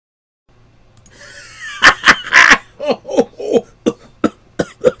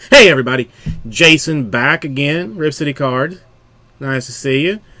Hey everybody, Jason back again, Rip City Cards. Nice to see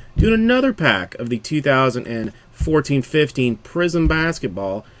you. Doing another pack of the 2014-15 Prizm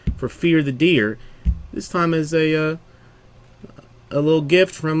Basketball for fearthdeer. This time as a little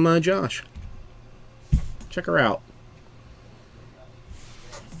gift from Josh. Check her out.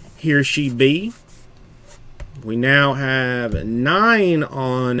 Here she be. We now have 9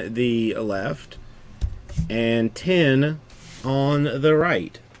 on the left and 10 on the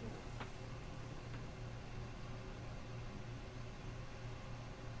right.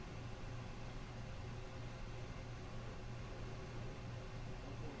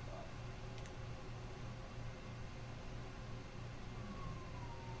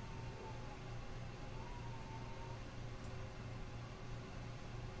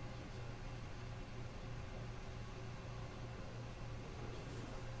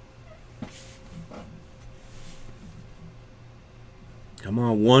 Come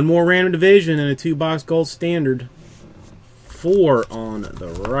on, one more random division and a 2-box gold standard. 4 on the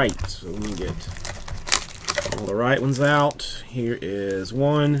right. So let me get all the right ones out. Here is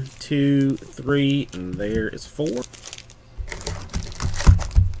 1, 2, 3, and there is 4.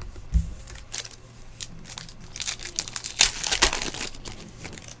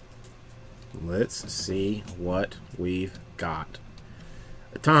 Let's see what we've got.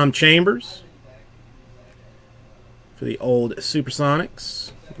 Tom Chambers for the old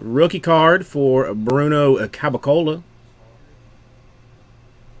Supersonics. Rookie card for Bruno Cabacola.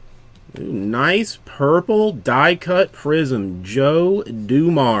 Ooh, nice purple die-cut Prizm. Joe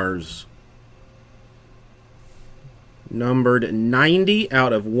Dumars. Numbered 90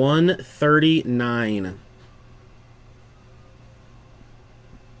 out of 139.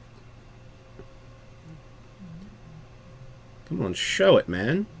 Come on, show it,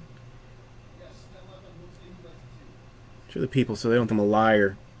 man. Show the people so they don't think I'm a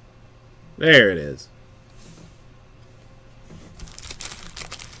liar. There it is.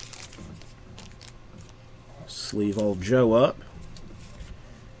 Sleeve old Joe up.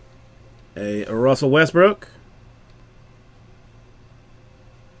 A Russell Westbrook.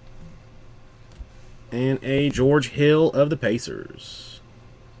 And a George Hill of the Pacers.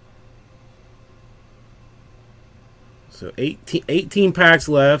 So 18 packs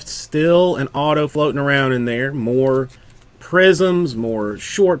left. Still an auto floating around in there. More Prizms, more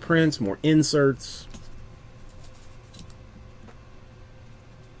short prints, more inserts.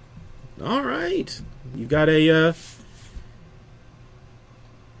 All right, you got a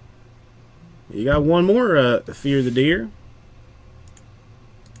you got one more fearthdeer.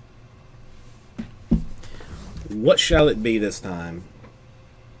 What shall it be this time?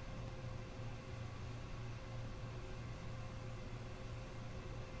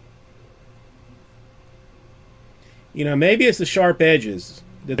 You know, maybe it's the sharp edges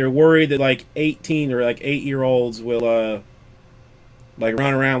that they're worried that like 18 or like 8-year-olds will like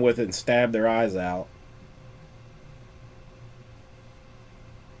run around with it and stab their eyes out.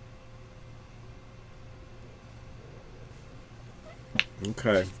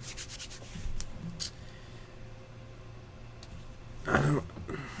 Okay.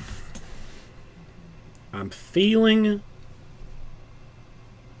 I'm feeling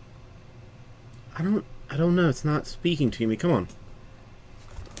I don't know, it's not speaking to me. Come on.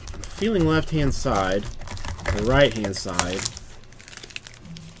 I'm feeling left-hand side, the right-hand side.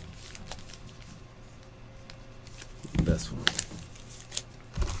 This one.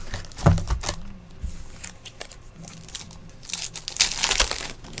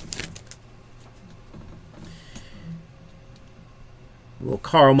 A little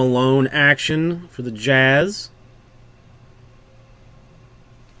Karl Malone action for the Jazz.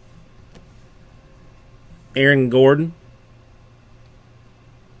 Aaron Gordon.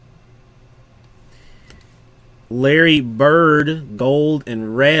 Larry Bird, gold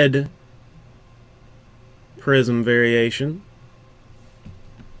and red Prizm variation.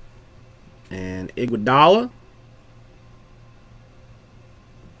 And Iguodala.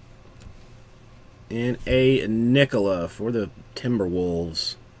 And a Nicola for the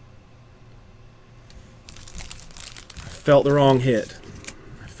Timberwolves. I felt the wrong hit.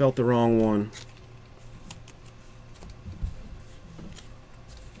 I felt the wrong one.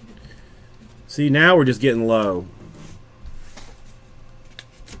 See, now we're just getting low.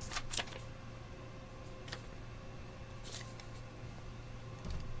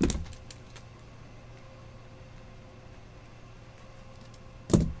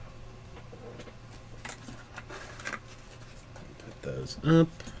 Put those up.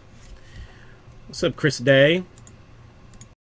 What's up, Chris Day?